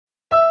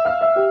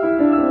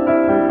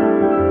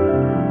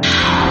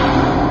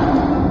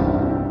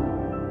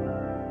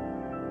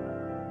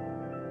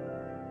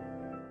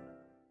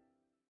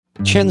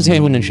Chen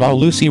Zheyuan and Zhao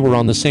Lusi were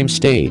on the same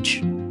stage.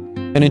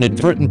 An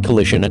inadvertent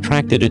collision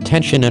attracted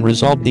attention and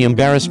resolved the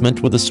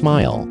embarrassment with a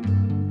smile.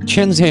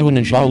 Chen Zheyuan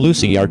and Zhao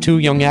Lusi are two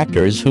young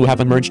actors who have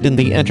emerged in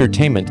the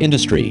entertainment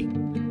industry.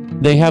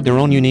 They have their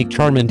own unique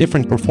charm and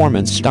different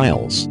performance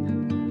styles.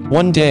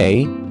 One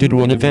day, due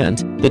to an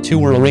event, the two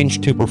were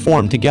arranged to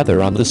perform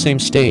together on the same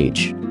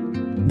stage.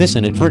 This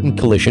inadvertent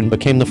collision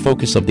became the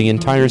focus of the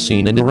entire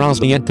scene and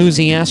aroused the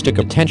enthusiastic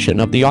attention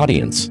of the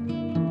audience.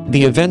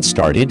 The event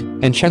started,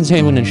 and Chen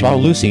Zheyuan and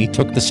Zhao Lusi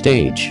took the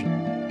stage.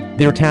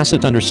 Their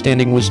tacit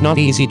understanding was not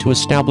easy to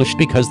establish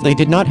because they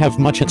did not have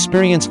much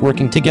experience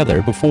working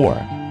together before.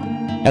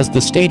 As the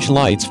stage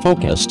lights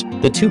focused,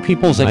 the two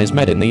people's eyes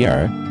met in the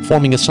air,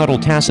 forming a subtle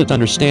tacit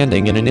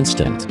understanding in an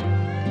instant.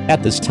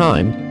 At this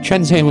time,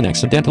 Chen Zheyuan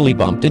accidentally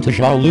bumped into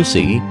Zhao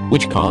Lusi,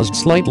 which caused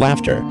slight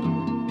laughter.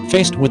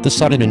 Faced with the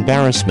sudden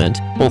embarrassment,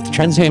 both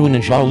Chen Zheyuan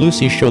and Zhao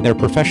Lusi showed their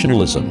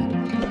professionalism.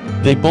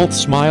 They both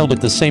smiled at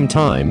the same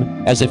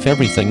time, as if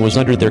everything was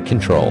under their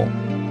control.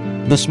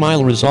 The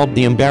smile resolved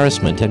the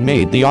embarrassment and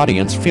made the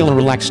audience feel a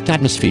relaxed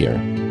atmosphere.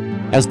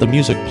 As the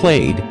music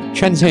played,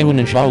 Chen Zheyuan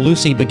and Zhao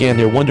Lusi began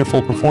their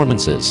wonderful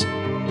performances.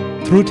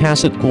 Through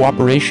tacit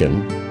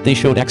cooperation, they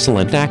showed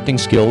excellent acting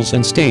skills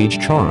and stage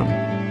charm.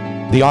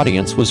 The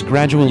audience was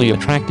gradually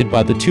attracted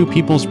by the two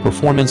people's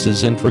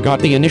performances and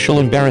forgot the initial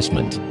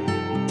embarrassment.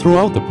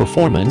 Throughout the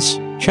performance,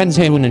 Chen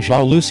Zheyuan and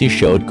Zhao Lusi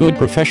showed good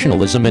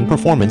professionalism and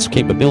performance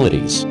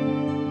capabilities.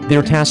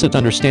 Their tacit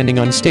understanding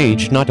on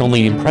stage not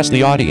only impressed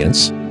the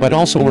audience, but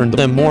also earned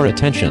them more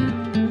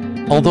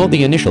attention. Although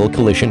the initial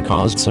collision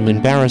caused some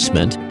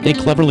embarrassment, they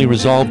cleverly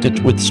resolved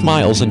it with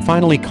smiles and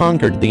finally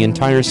conquered the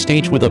entire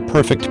stage with a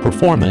perfect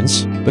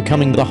performance,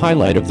 becoming the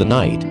highlight of the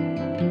night.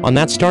 On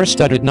that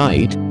star-studded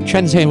night,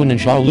 Chen Zheyuan and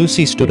Zhao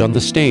Lusi stood on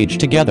the stage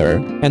together,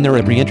 and their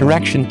every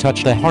interaction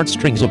touched the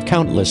heartstrings of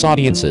countless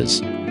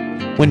audiences.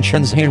 When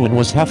Chen Zheyuan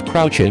was half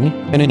crouching,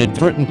 an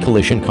inadvertent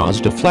collision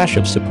caused a flash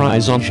of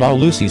surprise on Zhao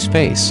Lusi's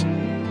face.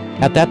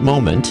 At that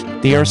moment,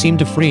 the air seemed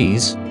to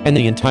freeze, and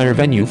the entire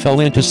venue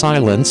fell into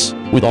silence,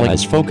 with all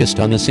eyes focused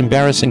on this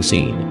embarrassing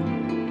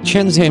scene.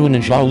 Chen Zheyuan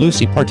and Zhao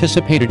Lusi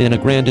participated in a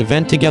grand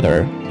event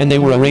together, and they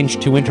were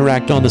arranged to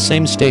interact on the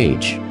same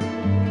stage.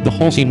 The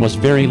whole scene was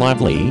very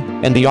lively,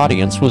 and the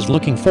audience was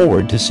looking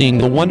forward to seeing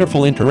the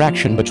wonderful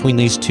interaction between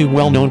these two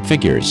well-known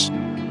figures.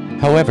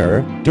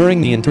 However, during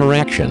the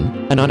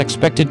interaction, an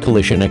unexpected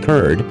collision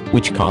occurred,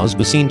 which caused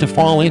the scene to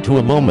fall into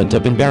a moment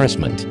of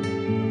embarrassment.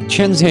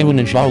 Chen Zheyuan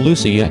and Zhao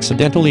Lusi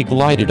accidentally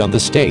collided on the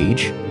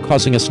stage,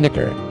 causing a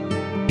snicker.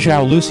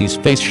 Zhao Lusi's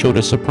face showed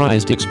a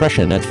surprised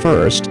expression at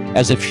first,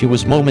 as if she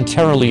was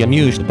momentarily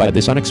amused by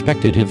this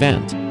unexpected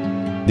event.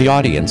 The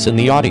audience in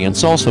the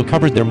audience also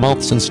covered their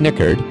mouths and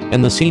snickered,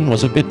 and the scene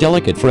was a bit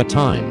delicate for a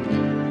time.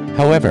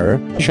 However,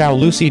 Zhao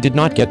Lusi did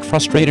not get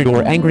frustrated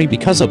or angry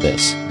because of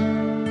this.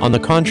 On the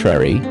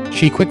contrary,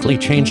 she quickly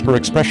changed her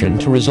expression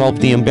to resolve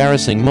the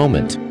embarrassing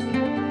moment.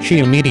 She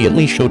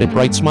immediately showed a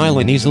bright smile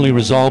and easily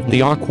resolved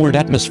the awkward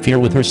atmosphere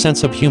with her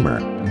sense of humor.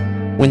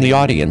 When the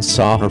audience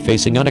saw her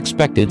facing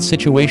unexpected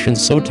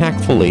situations so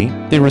tactfully,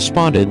 they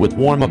responded with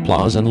warm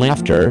applause and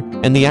laughter,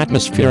 and the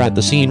atmosphere at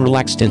the scene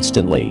relaxed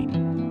instantly.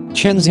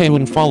 Chen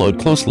Zheyuan followed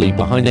closely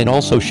behind and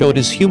also showed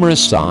his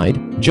humorous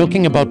side,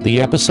 joking about the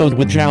episode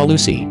with Zhao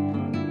Lusi.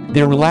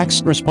 Their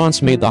relaxed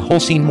response made the whole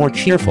scene more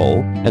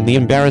cheerful, and the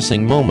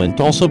embarrassing moment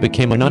also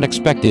became an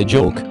unexpected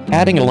joke,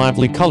 adding a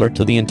lively color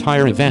to the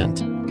entire event.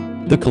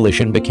 The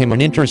collision became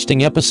an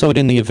interesting episode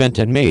in the event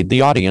and made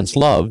the audience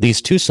love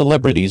these two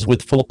celebrities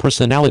with full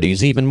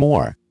personalities even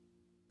more.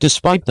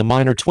 Despite the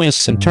minor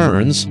twists and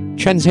turns,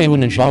 Chen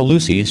Zheyuan and Zhao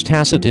Lusi's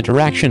tacit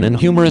interaction and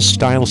humorous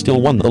style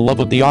still won the love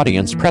of the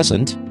audience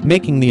present,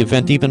 making the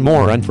event even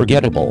more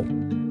unforgettable.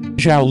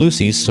 Zhao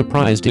Lusi's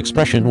surprised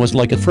expression was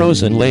like a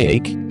frozen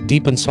lake,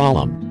 deep and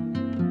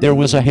solemn. There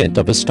was a hint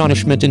of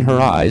astonishment in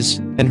her eyes,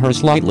 and her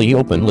slightly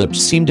open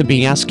lips seemed to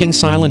be asking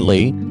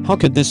silently, "How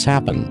could this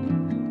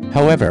happen?"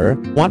 However,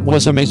 what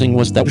was amazing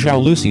was that Zhao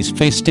Lusi's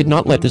face did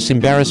not let this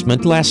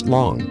embarrassment last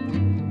long.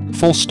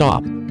 Full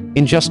stop.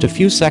 In just a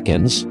few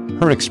seconds,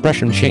 her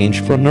expression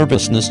changed from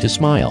nervousness to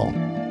smile.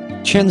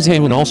 Chen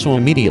Zheyuan also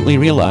immediately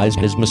realized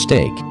his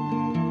mistake.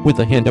 With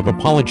a hint of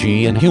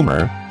apology and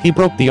humor, he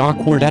broke the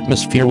awkward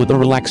atmosphere with a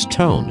relaxed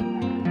tone.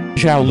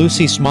 Zhao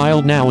Lusi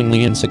smiled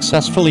knowingly and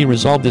successfully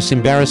resolved this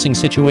embarrassing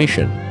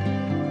situation.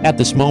 At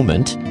this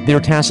moment, their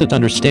tacit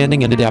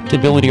understanding and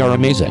adaptability are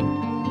amazing.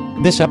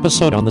 This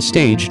episode on the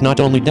stage not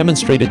only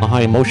demonstrated the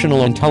high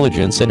emotional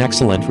intelligence and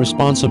excellent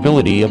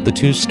responsibility of the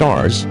two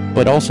stars,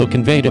 but also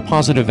conveyed a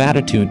positive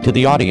attitude to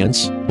the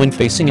audience. When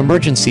facing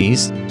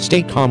emergencies,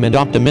 stay calm and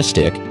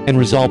optimistic, and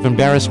resolve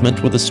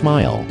embarrassment with a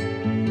smile.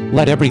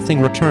 Let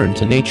everything return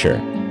to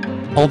nature.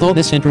 Although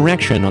this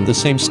interaction on the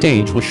same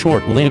stage was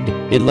short-lived,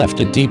 it left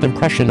a deep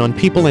impression on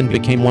people and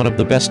became one of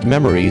the best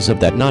memories of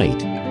that night.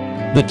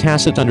 The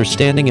tacit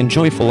understanding and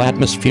joyful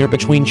atmosphere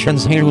between Chen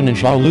Zheyuan and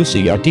Zhao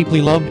Lusi are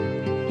deeply loved.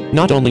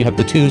 Not only have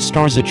the two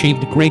stars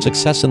achieved great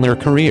success in their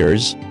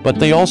careers, but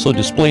they also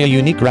display a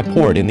unique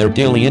rapport in their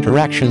daily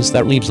interactions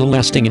that leaves a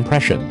lasting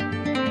impression.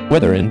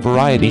 Whether in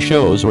variety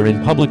shows or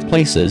in public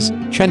places,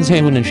 Chen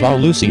Zheyuan and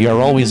Zhao Lusi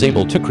are always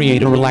able to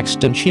create a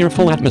relaxed and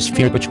cheerful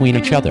atmosphere between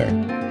each other.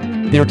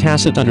 Their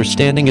tacit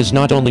understanding is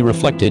not only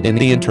reflected in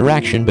the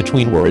interaction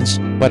between words,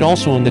 but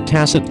also in the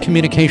tacit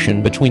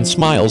communication between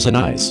smiles and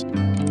eyes.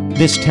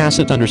 This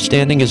tacit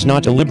understanding is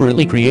not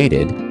deliberately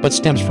created, but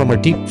stems from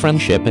a deep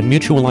friendship and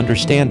mutual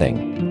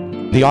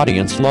understanding. The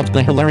audience loved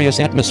the hilarious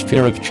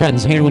atmosphere of Chen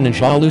Zheyuan and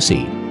Zhao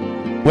Lusi.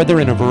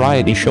 Whether in a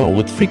variety show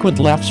with frequent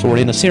laughs or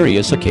in a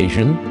serious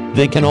occasion,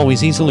 they can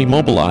always easily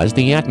mobilize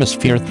the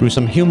atmosphere through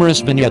some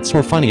humorous vignettes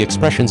or funny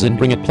expressions and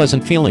bring a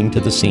pleasant feeling to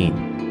the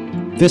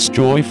scene. This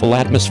joyful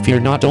atmosphere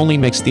not only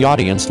makes the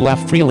audience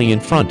laugh freely in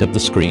front of the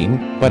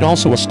screen, but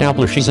also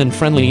establishes a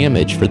friendly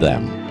image for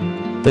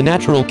them. The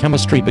natural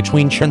chemistry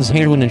between Chen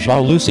Zheyuan and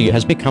Zhao Lusi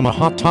has become a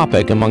hot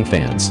topic among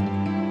fans.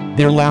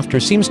 Their laughter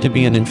seems to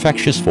be an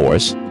infectious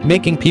force,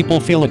 making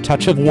people feel a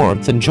touch of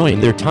warmth and joy in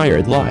their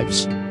tired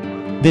lives.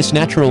 This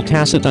natural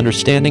tacit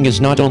understanding is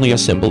not only a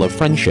symbol of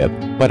friendship,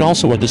 but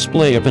also a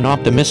display of an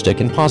optimistic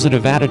and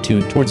positive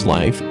attitude towards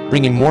life,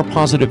 bringing more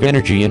positive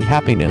energy and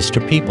happiness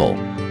to people.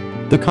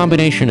 The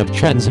combination of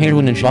Chen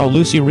Zheyuan and Zhao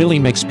Lusi really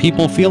makes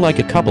people feel like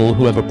a couple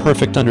who have a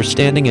perfect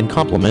understanding and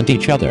complement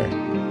each other.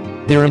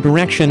 Their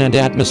interaction and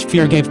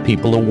atmosphere gave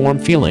people a warm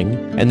feeling,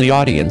 and the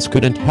audience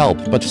couldn't help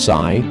but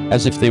sigh,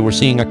 as if they were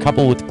seeing a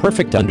couple with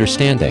perfect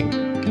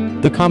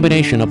understanding. The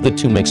combination of the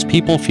two makes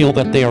people feel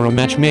that they are a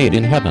match made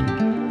in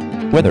heaven.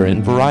 Whether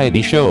in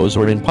variety shows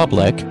or in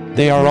public,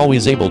 they are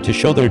always able to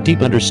show their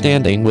deep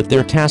understanding with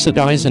their tacit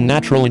eyes and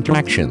natural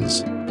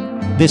interactions.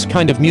 This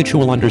kind of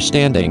mutual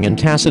understanding and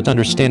tacit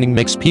understanding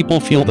makes people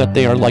feel that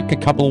they are like a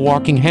couple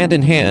walking hand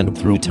in hand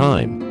through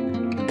time.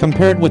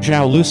 Compared with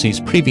Zhao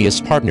Lusi's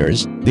previous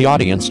partners, the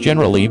audience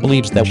generally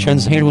believes that Chen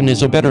Zheyuan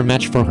is a better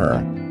match for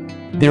her.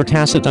 Their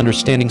tacit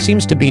understanding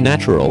seems to be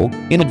natural,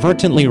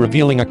 inadvertently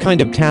revealing a kind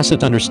of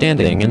tacit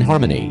understanding and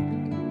harmony.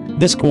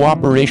 This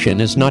cooperation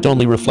is not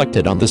only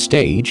reflected on the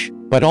stage,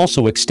 but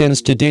also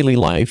extends to daily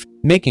life,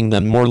 making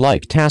them more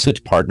like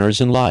tacit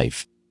partners in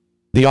life.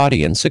 The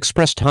audience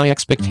expressed high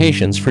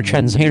expectations for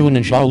Chen Zheyuan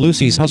and Zhao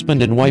Lusi's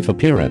husband and wife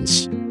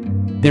appearance.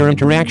 Their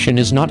interaction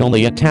is not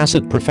only a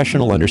tacit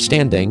professional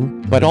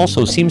understanding, but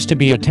also seems to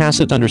be a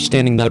tacit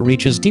understanding that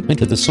reaches deep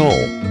into the soul.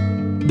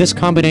 This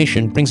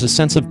combination brings a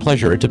sense of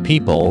pleasure to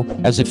people,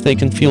 as if they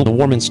can feel the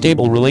warm and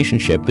stable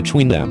relationship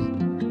between them.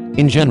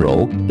 In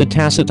general, the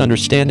tacit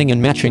understanding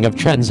and matching of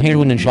Chen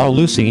Zheyuan and Zhao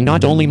Lusi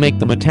not only make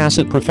them a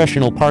tacit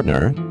professional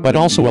partner, but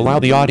also allow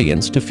the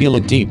audience to feel a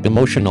deep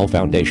emotional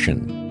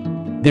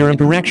foundation. Their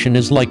interaction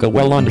is like a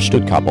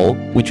well-understood couple,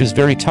 which is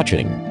very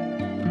touching.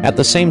 At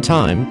the same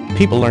time,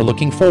 people are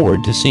looking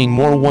forward to seeing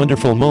more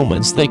wonderful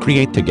moments they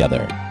create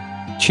together.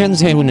 Chen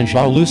Zheyuan and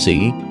Zhao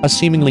Lusi, a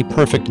seemingly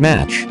perfect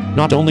match,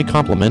 not only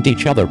complement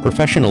each other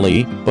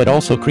professionally, but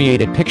also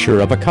create a picture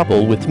of a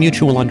couple with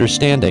mutual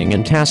understanding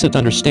and tacit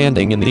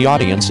understanding in the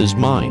audience's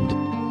mind.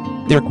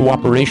 Their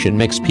cooperation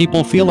makes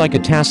people feel like a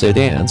tacit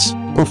dance,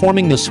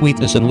 performing the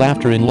sweetness and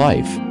laughter in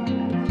life.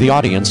 The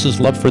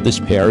audience's love for this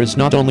pair is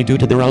not only due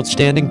to their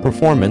outstanding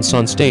performance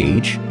on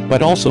stage,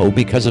 but also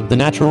because of the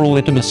natural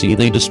intimacy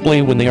they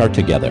display when they are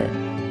together.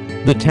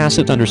 The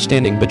tacit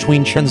understanding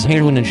between Chen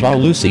Zheyuan and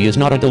Zhao Lusi is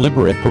not a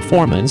deliberate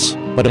performance,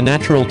 but a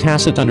natural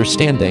tacit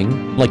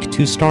understanding, like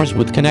two stars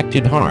with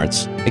connected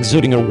hearts,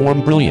 exuding a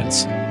warm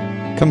brilliance.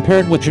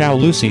 Compared with Zhao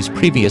Lusi's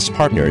previous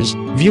partners,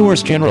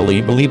 viewers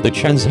generally believe that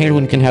Chen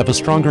Zheyuan can have a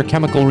stronger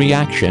chemical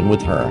reaction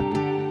with her.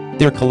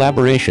 Their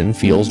collaboration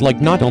feels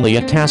like not only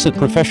a tacit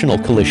professional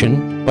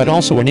collision, but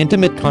also an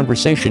intimate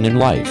conversation in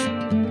life.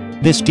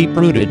 This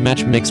deep-rooted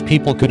match makes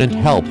people couldn't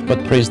help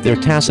but praise their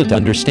tacit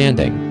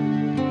understanding.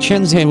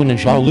 Chen Zheyuan and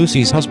Zhao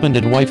Lusi's husband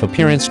and wife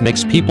appearance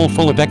makes people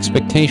full of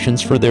expectations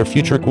for their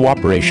future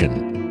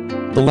cooperation.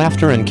 The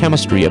laughter and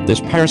chemistry of this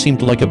pair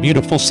seemed like a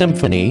beautiful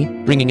symphony,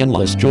 bringing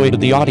endless joy to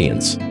the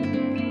audience.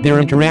 Their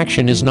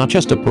interaction is not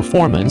just a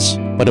performance,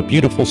 but a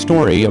beautiful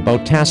story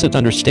about tacit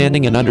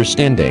understanding and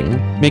understanding,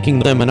 making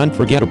them an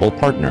unforgettable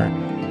partner.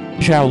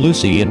 Zhao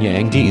Lusi and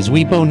Yang Di's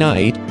Weibo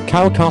night,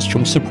 cow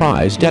costume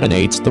surprise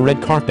detonates the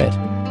red carpet.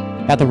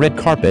 At the red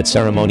carpet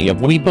ceremony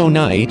of Weibo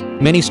night,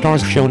 many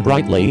stars shone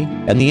brightly,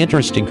 and the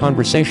interesting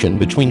conversation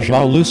between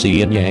Zhao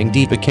Lusi and Yang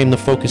Di became the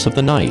focus of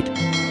the night.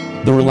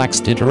 The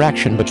relaxed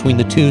interaction between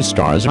the two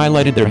stars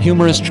highlighted their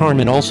humorous charm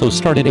and also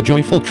started a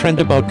joyful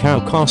trend about cow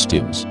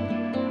costumes.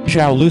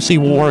 Zhao Lusi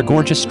wore a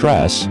gorgeous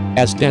dress,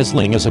 as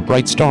dazzling as a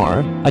bright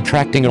star,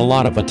 attracting a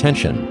lot of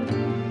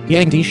attention.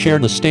 Yang Di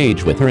shared the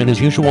stage with her in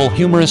his usual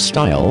humorous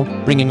style,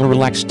 bringing a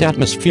relaxed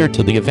atmosphere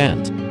to the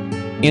event.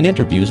 In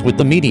interviews with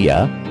the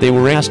media, they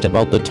were asked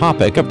about the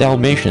topic of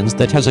Dalmatians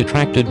that has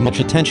attracted much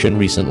attention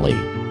recently.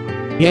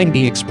 Yang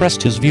Di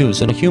expressed his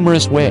views in a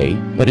humorous way,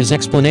 but his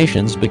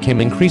explanations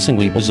became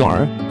increasingly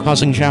bizarre,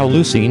 causing Zhao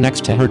Lusi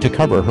next to her to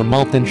cover her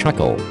mouth and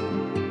chuckle.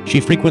 She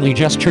frequently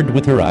gestured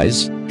with her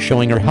eyes,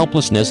 showing her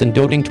helplessness and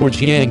doting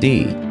towards Yang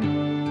Di.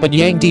 But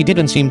Yang Di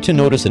didn't seem to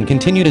notice and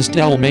continued his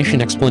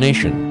Dalmatian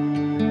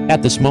explanation.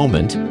 At this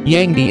moment,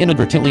 Yang Di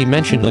inadvertently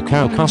mentioned the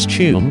cow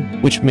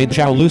costume, which made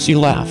Zhao Lusi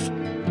laugh.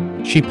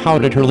 She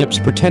pouted her lips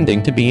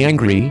pretending to be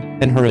angry,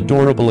 and her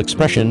adorable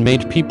expression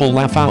made people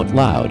laugh out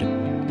loud.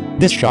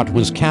 This shot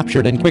was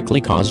captured and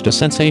quickly caused a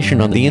sensation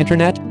on the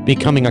internet,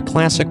 becoming a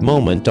classic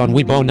moment on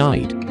Weibo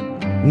Night.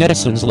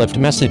 Netizens left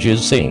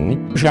messages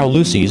saying, "Zhao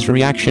Lusi's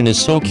reaction is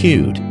so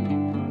cute.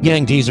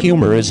 Yang Di's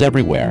humor is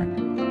everywhere.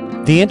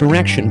 The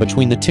interaction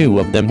between the two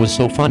of them was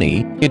so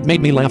funny, it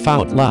made me laugh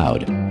out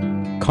loud."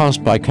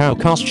 Caused by cow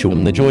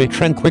costume, the joy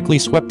trend quickly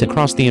swept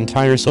across the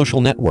entire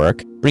social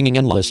network, bringing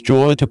endless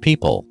joy to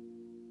people.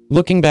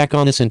 Looking back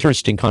on this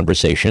interesting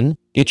conversation,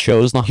 it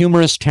shows the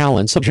humorous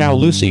talents of Zhao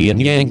Lusi and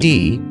Yang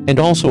Di, and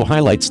also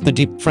highlights the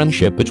deep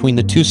friendship between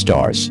the two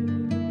stars.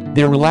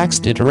 Their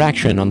relaxed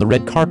interaction on the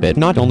red carpet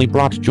not only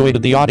brought joy to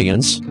the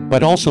audience,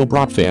 but also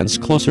brought fans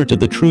closer to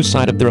the true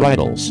side of their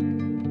idols.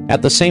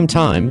 At the same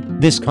time,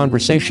 this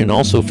conversation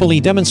also fully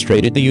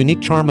demonstrated the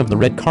unique charm of the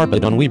red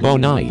carpet on Weibo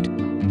Night.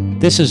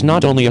 This is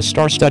not only a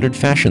star-studded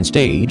fashion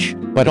stage,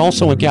 but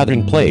also a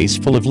gathering place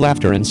full of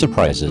laughter and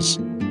surprises.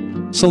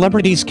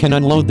 Celebrities can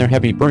unload their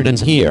heavy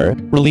burdens here,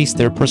 release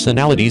their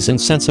personalities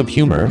and sense of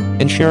humor,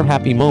 and share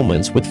happy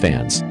moments with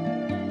fans.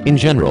 In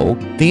general,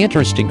 the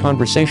interesting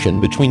conversation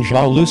between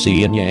Zhao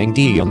Lusi and Yang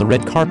Di on the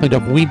red carpet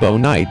of Weibo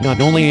Night not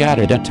only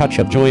added a touch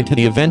of joy to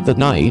the event that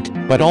night,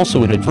 but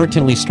also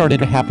inadvertently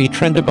started a happy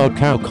trend about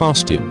cow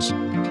costumes.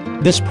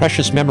 This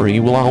precious memory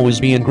will always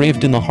be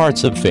engraved in the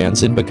hearts of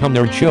fans and become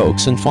their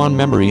jokes and fond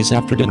memories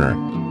after dinner.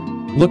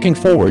 Looking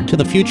forward to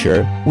the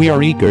future, we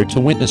are eager to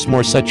witness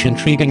more such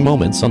intriguing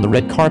moments on the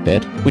red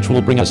carpet, which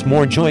will bring us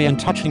more joy and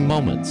touching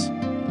moments.